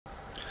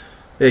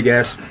Hey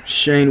guys,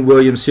 Shane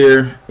Williams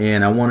here,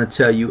 and I want to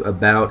tell you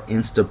about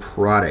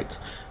InstaProduct.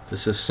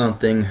 This is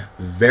something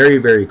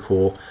very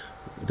cool.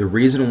 The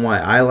reason why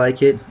I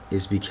like it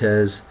is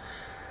because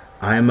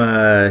I'm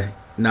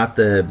not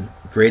the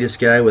greatest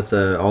guy with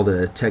all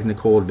the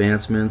technical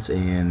advancements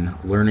and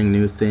learning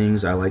new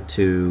things. I like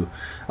to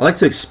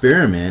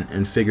experiment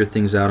and figure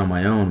things out on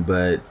my own,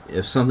 but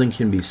if something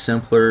can be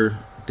simpler,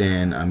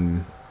 then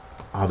I'm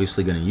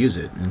obviously going to use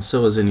it, and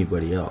so is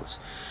anybody else.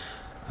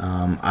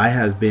 I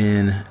have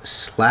been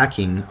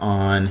slacking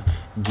on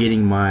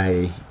getting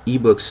my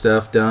ebook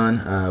stuff done,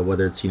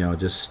 whether it's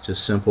just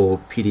simple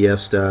PDF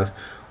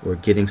stuff or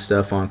getting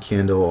stuff on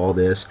Kindle. All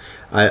this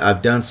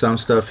I've done some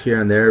stuff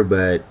here and there,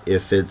 but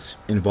if it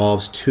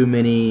involves too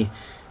many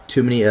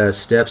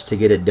steps to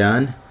get it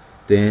done,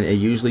 then it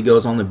usually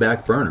goes on the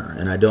back burner,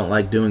 and I don't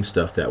like doing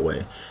stuff that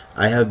way.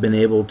 I have been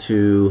able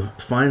to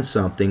find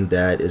something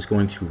that is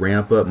going to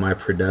ramp up my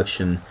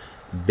production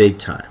big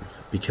time,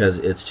 because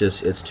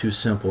it's too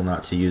simple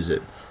not to use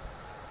it.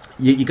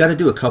 You got to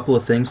do a couple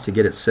of things to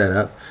get it set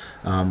up.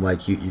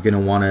 Like you're going to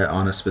want it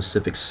on a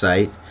specific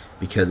site,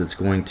 because it's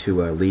going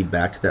to lead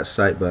back to that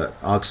site, but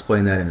I'll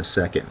explain that in a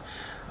second.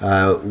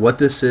 What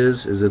this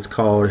is it's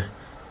called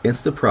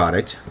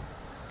InstaProduct,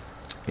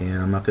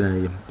 and I'm not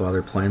going to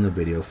bother playing the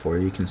video for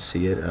you. You can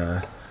see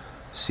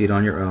it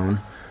on your own.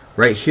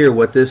 Right here,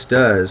 what this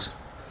does,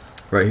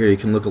 right here, you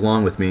can look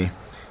along with me.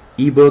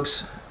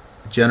 Ebooks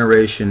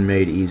generation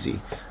made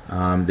easy.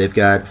 They've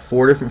got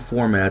 4 different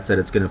formats that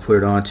it's going to put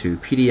it onto: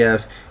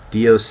 PDF,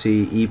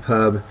 DOC,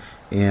 ePub,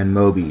 and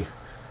MOBI.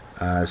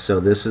 So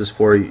this is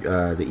for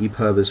the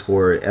ePub is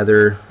for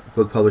other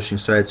book publishing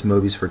sites,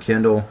 MOBI's for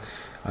Kindle,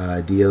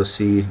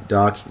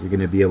 doc you're going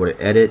to be able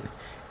to edit,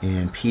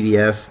 and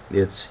PDF,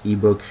 it's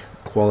ebook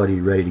quality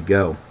ready to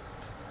go.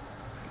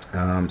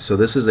 So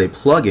this is a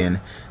plugin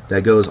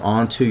that goes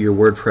onto your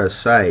WordPress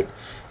site,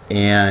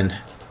 and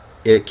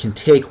it can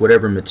take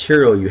whatever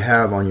material you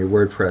have on your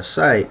WordPress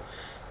site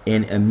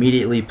and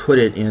immediately put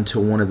it into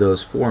one of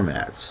those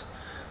formats.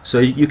 So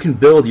you can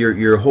build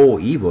your whole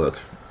ebook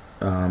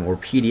or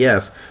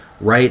PDF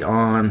right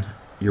on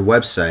your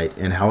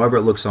website, and however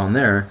it looks on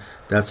there,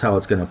 that's how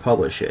it's going to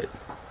publish it.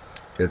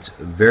 It's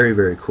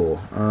very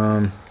cool.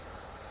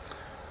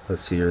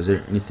 Let's see here. Is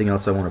there anything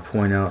else I want to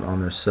point out on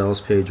their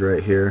sales page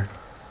right here?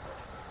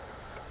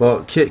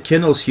 Well,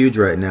 Kindle's huge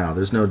right now.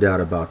 There's no doubt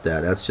about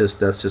that. That's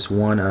just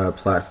one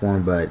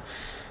platform. But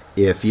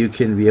if you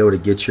can be able to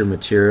get your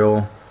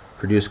material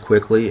produced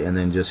quickly and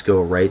then just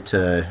go right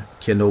to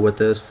Kindle with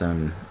this,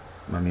 then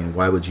I mean,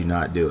 why would you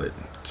not do it?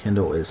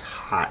 Kindle is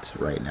hot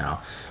right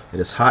now. It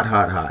is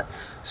hot.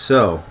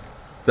 So,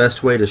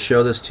 best way to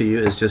show this to you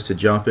is just to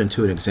jump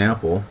into an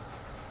example.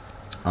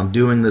 I'm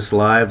doing this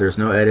live. There's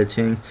no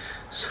editing,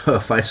 so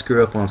if I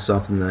screw up on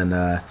something, then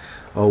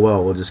oh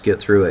well, we'll just get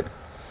through it.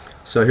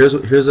 So here's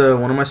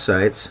one of my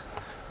sites.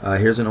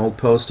 Here's an old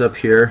post up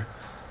here,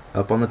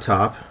 up on the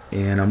top,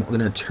 and I'm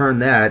going to turn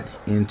that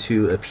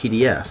into a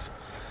PDF.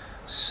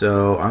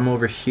 So I'm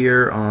over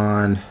here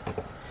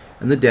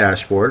in the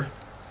dashboard,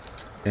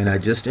 and I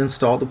just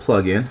installed the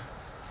plugin,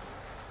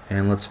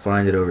 and let's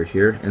find it over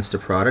here,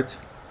 InstaProduct.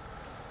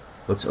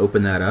 Let's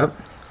open that up.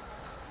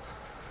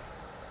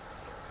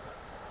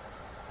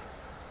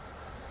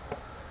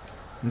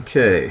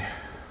 Okay,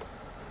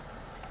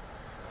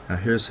 now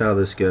here's how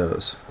this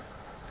goes.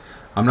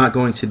 I'm not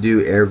going to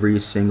do every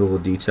single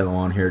detail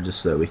on here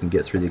just so that we can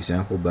get through the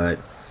example, but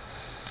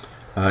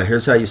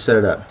here's how you set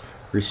it up.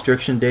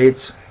 Restriction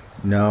dates,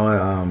 no,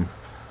 I'm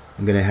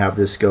going to have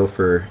this go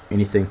for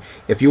anything.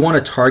 If you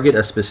want to target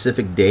a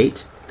specific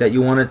date that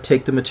you want to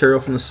take the material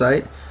from the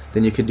site,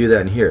 then you could do that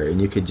in here, and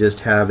you could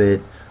just have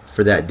it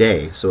for that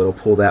day, so it'll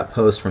pull that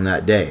post from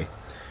that day.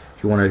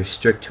 If you want to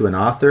restrict to an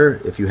author,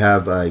 if you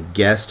have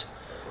guest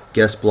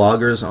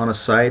bloggers on a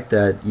site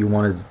that you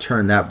wanted to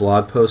turn that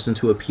blog post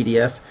into a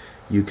PDF,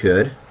 you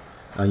could,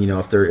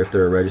 if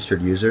they're a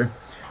registered user.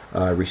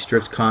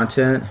 Restrict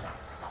content.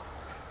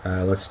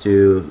 Let's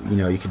do,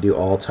 you could do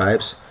all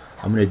types.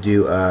 I'm gonna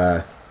do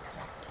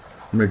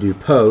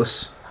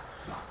posts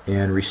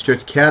and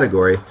restrict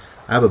category.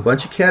 I have a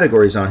bunch of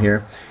categories on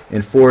here,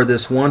 and for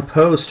this one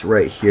post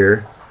right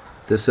here,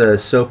 this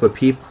SOPA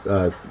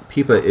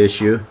PIPA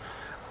issue,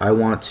 I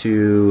want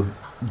to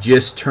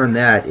just turn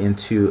that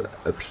into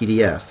a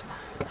PDF.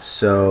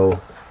 So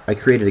I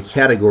created a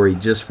category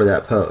just for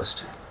that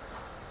post,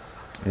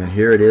 and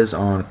here it is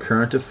on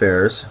current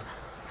affairs.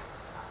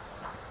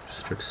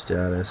 Restrict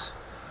status.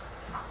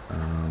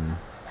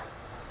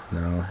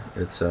 No,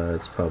 it's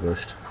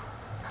published.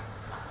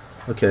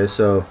 Okay,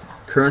 so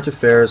current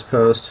affairs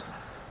post.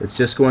 It's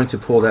just going to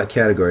pull that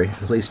category,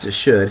 at least it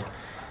should,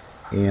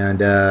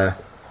 and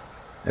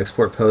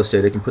export post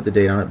date. I can put the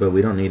date on it, but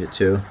we don't need it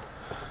to.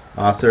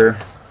 Author.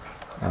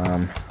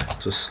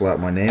 Just slap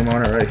my name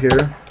on it right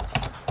here.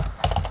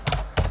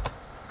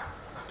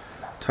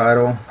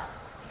 Title.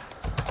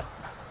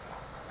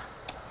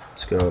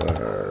 Let's go.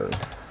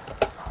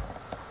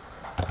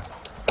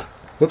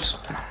 Whoops.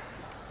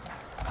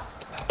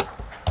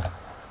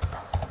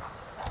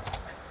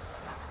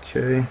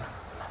 Okay.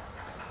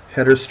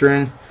 header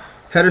string.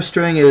 Header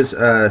string is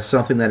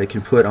something that it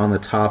can put on the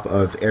top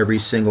of every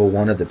single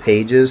one of the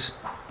pages.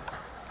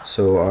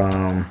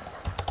 So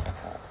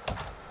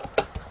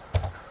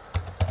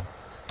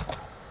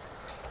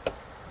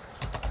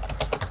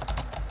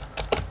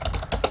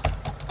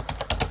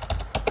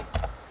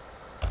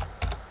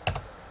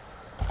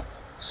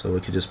so we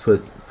could just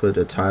put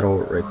a title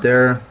right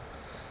there.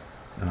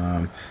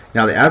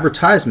 Now the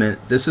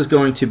advertisement, this is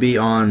going to be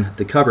on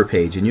the cover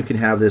page, and you can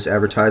have this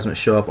advertisement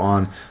show up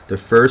on the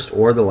first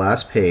or the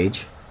last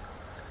page.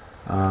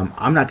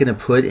 I'm not going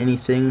to put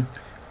anything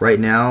right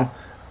now.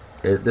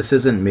 This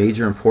isn't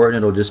major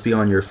important. It'll just be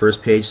on your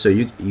first page. So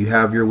you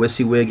have your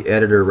WYSIWYG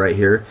editor right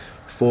here,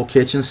 full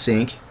kitchen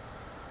sink.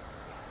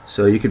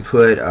 So you can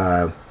put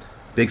a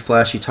big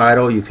flashy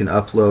title. You can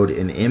upload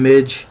an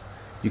image.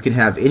 You can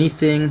have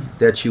anything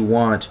that you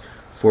want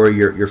for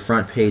your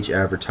front page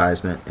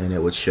advertisement, and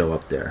it would show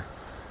up there.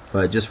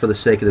 But just for the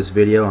sake of this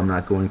video, I'm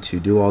not going to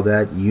do all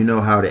that. You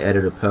know how to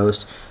edit a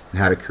post and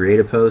how to create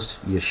a post.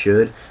 You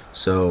should.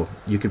 So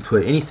you can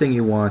put anything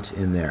you want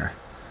in there.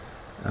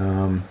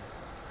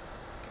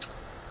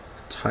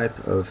 Type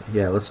of,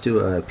 yeah, let's do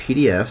a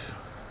PDF.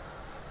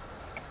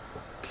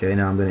 Okay,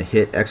 now I'm going to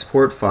hit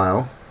export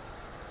file.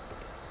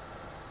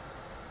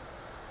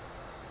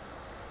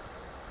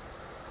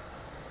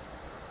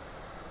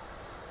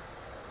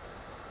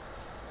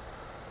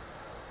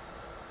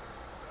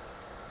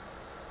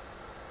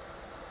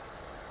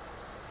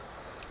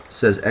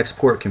 Says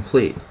export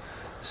complete.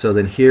 So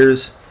then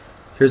here's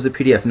the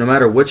PDF. No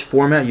matter which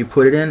format you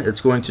put it in,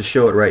 it's going to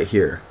show it right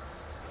here.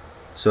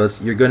 So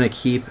you're going to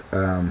keep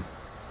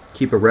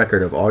a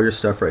record of all your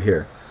stuff right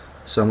here.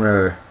 So I'm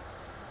going to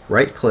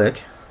right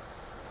click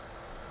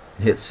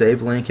and hit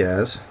save link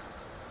as.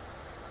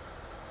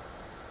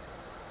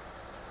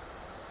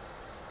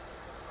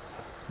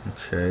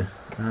 Okay,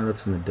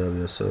 that's in the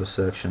WSO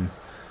section.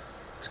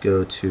 Let's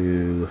go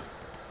to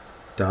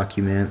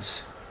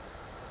documents,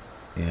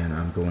 and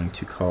I'm going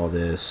to call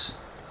this,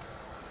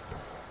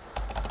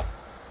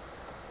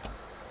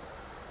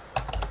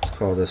 let's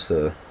call this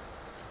the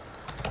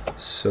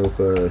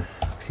SOPA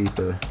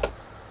PIPA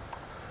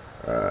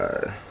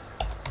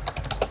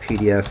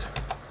PDF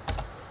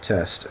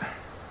test.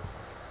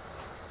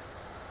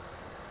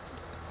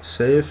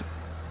 Save.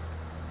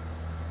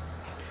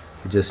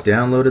 I just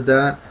downloaded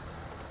that.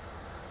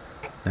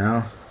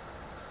 Now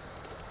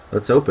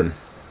let's open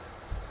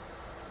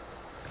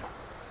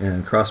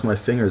and cross my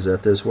fingers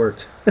that this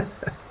worked.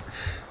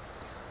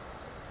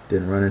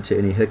 Didn't run into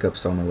any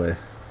hiccups on the way.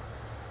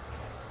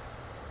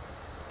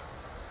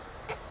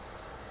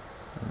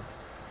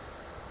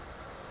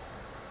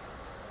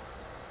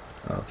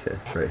 Okay,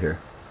 right here.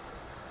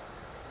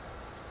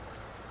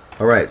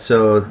 Alright,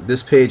 so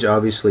this page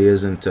obviously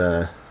isn't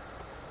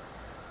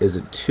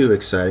too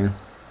exciting.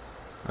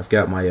 I've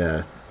got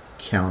my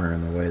counter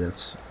in the way.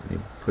 Let me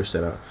push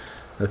that out.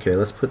 Okay,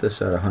 let's put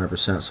this at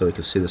 100% so we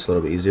can see this a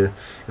little bit easier.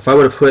 If I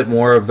would have put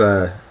more of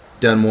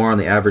done more on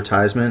the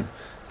advertisement,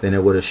 then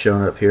it would have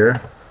shown up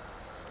here.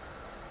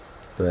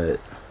 But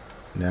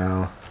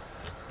now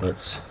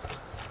let's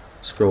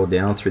scroll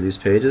down through these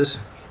pages.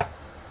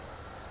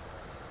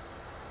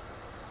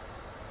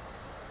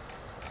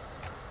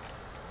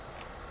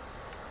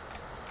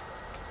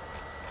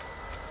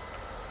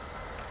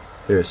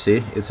 Here,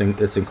 see,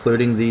 it's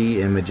including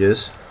the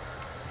images.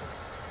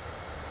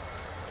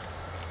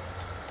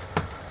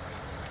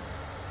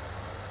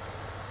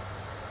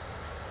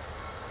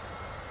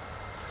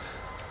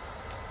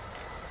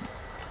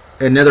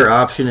 Another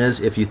option is,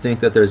 if you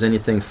think that there's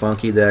anything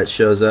funky that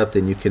shows up,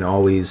 then you can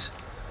always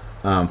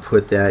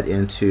put that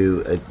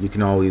into you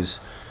can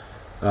always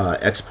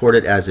export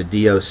it as a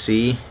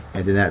DOC,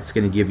 and then that's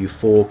going to give you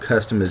full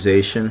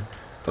customization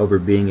over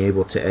being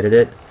able to edit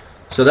it.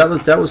 So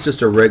that was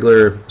just a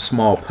regular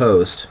small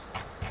post,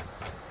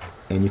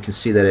 and you can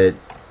see that it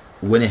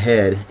went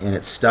ahead and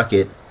it stuck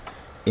it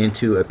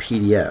into a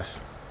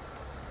PDF.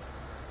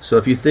 So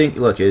if you think,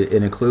 look, it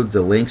includes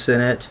the links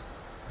in it,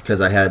 because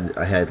I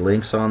had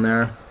links on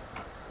there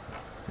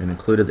and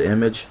included the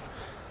image.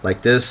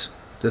 Like this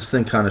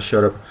thing kind of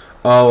showed up.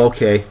 Oh,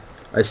 okay,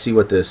 I see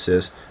what this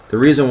is. The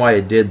reason why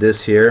it did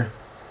this here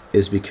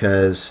is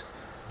because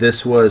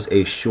this was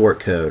a short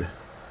code.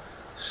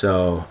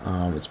 So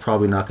it's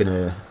probably not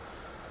going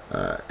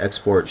to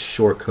export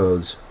short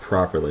codes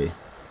properly,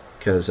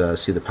 because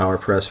see the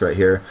PowerPress right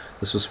here,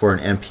 this was for an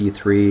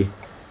MP3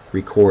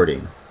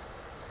 recording,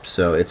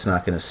 so it's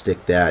not going to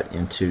stick that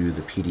into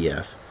the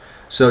PDF.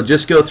 So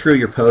just go through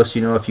your post.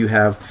 You know, if you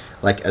have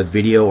like a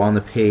video on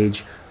the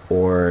page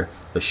or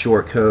a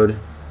short code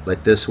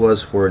like this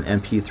was for an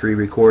MP3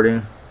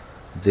 recording,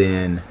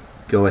 then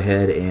go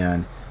ahead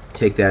and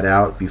take that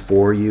out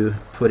before you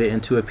put it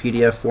into a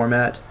PDF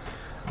format.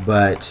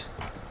 But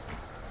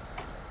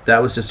that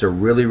was just a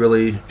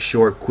really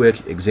short,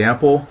 quick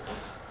example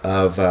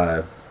of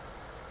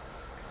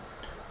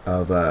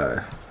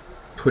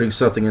putting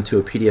something into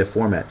a PDF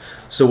format.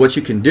 So what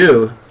you can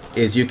do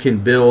is you can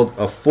build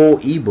a full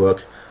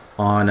ebook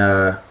on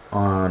a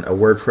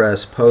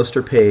WordPress post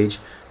or page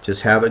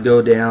Just have it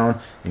go down,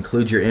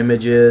 include your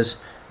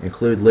images,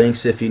 include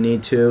links if you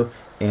need to,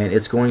 and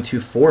it's going to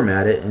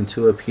format it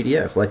into a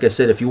PDF. Like I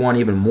said, if you want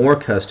even more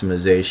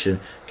customization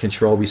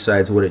control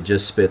besides what it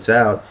just spits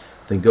out,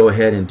 then go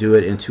ahead and do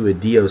it into a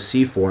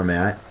DOC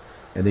format,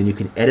 and then you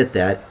can edit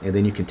that, and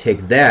then you can take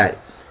that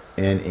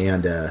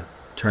and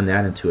turn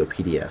that into a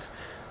PDF.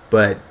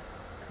 But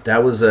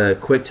that was a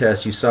quick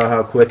test. You saw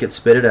how quick it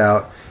spit it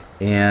out,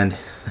 and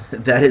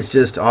that is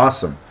just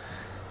awesome.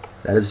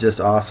 That is just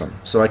awesome.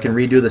 So I can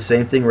redo the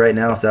same thing right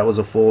now if that was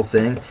a full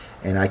thing,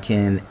 and I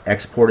can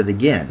export it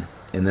again.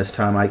 And this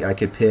time I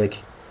could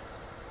pick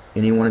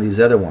any one of these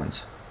other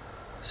ones.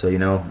 So, you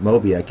know,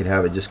 MOBI, I could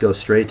have it just go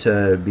straight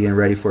to being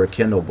ready for a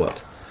Kindle book.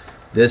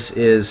 This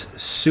is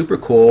super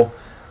cool.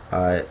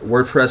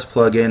 WordPress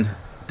plugin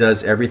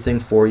does everything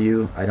for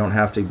you. I don't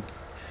have to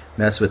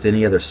mess with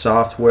any other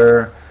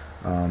software,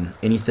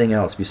 anything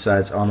else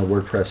besides on the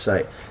WordPress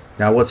site.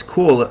 Now what's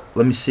cool,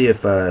 let me see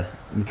if, let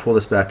me pull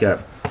this back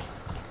up.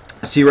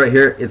 See right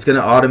here, it's going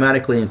to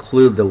automatically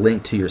include the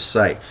link to your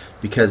site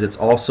because it's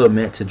also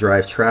meant to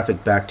drive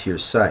traffic back to your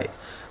site.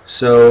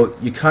 So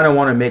you kind of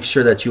want to make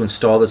sure that you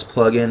install this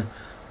plugin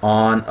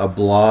on a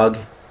blog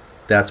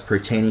that's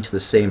pertaining to the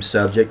same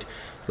subject.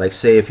 Like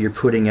say if you're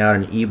putting out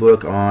an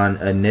ebook on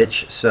a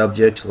niche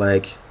subject,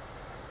 like,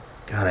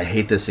 God, I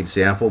hate this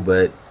example,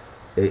 but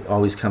it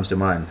always comes to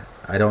mind.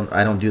 I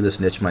don't do this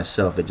niche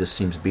myself. It just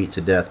seems beat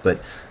to death.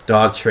 But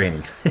dog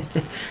training.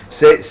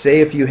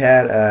 say if you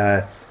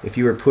had if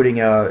you were putting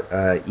out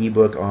an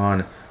ebook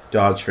on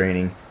dog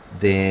training,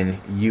 then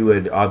you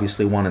would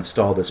obviously want to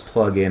install this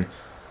plugin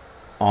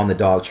on the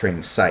dog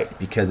training site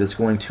because it's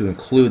going to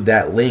include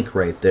that link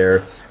right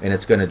there, and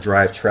it's going to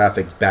drive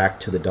traffic back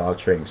to the dog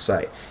training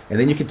site. And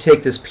then you can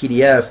take this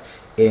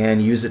PDF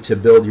and use it to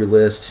build your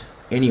list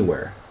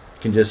anywhere.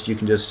 You can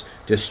just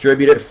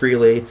distribute it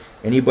freely.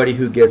 Anybody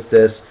who gets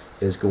this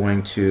is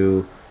going to,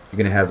 you're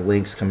going to have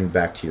links coming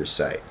back to your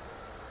site.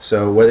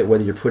 So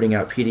whether you're putting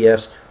out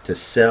PDFs to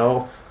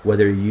sell,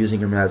 whether you're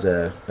using them as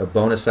a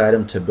bonus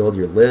item to build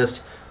your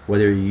list,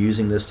 whether you're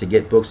using this to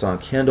get books on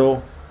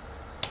Kindle,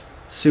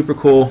 super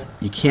cool.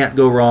 You can't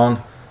go wrong.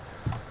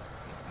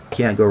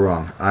 Can't go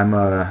wrong.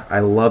 I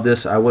love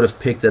this. I would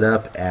have picked it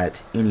up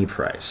at any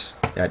price.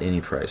 At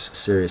any price.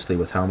 Seriously,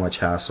 with how much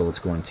hassle it's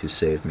going to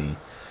save me.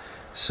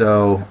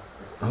 So,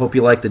 I hope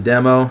you liked the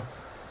demo.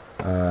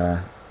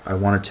 I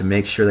wanted to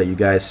make sure that you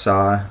guys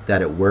saw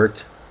that it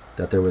worked,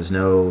 that there was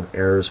no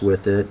errors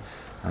with it.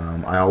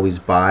 I always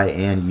buy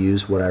and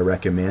use what I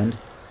recommend.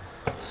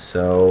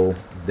 So,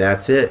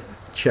 that's it.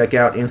 Check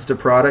out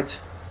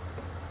InstaProduct,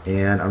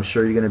 and I'm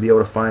sure you're going to be able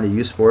to find a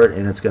use for it,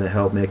 and it's going to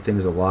help make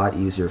things a lot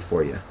easier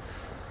for you.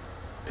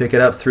 Pick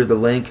it up through the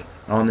link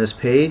on this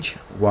page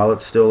while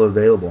it's still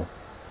available.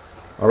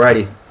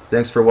 Alrighty,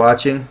 thanks for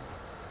watching,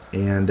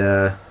 and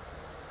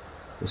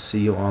we'll see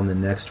you on the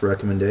next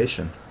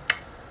recommendation.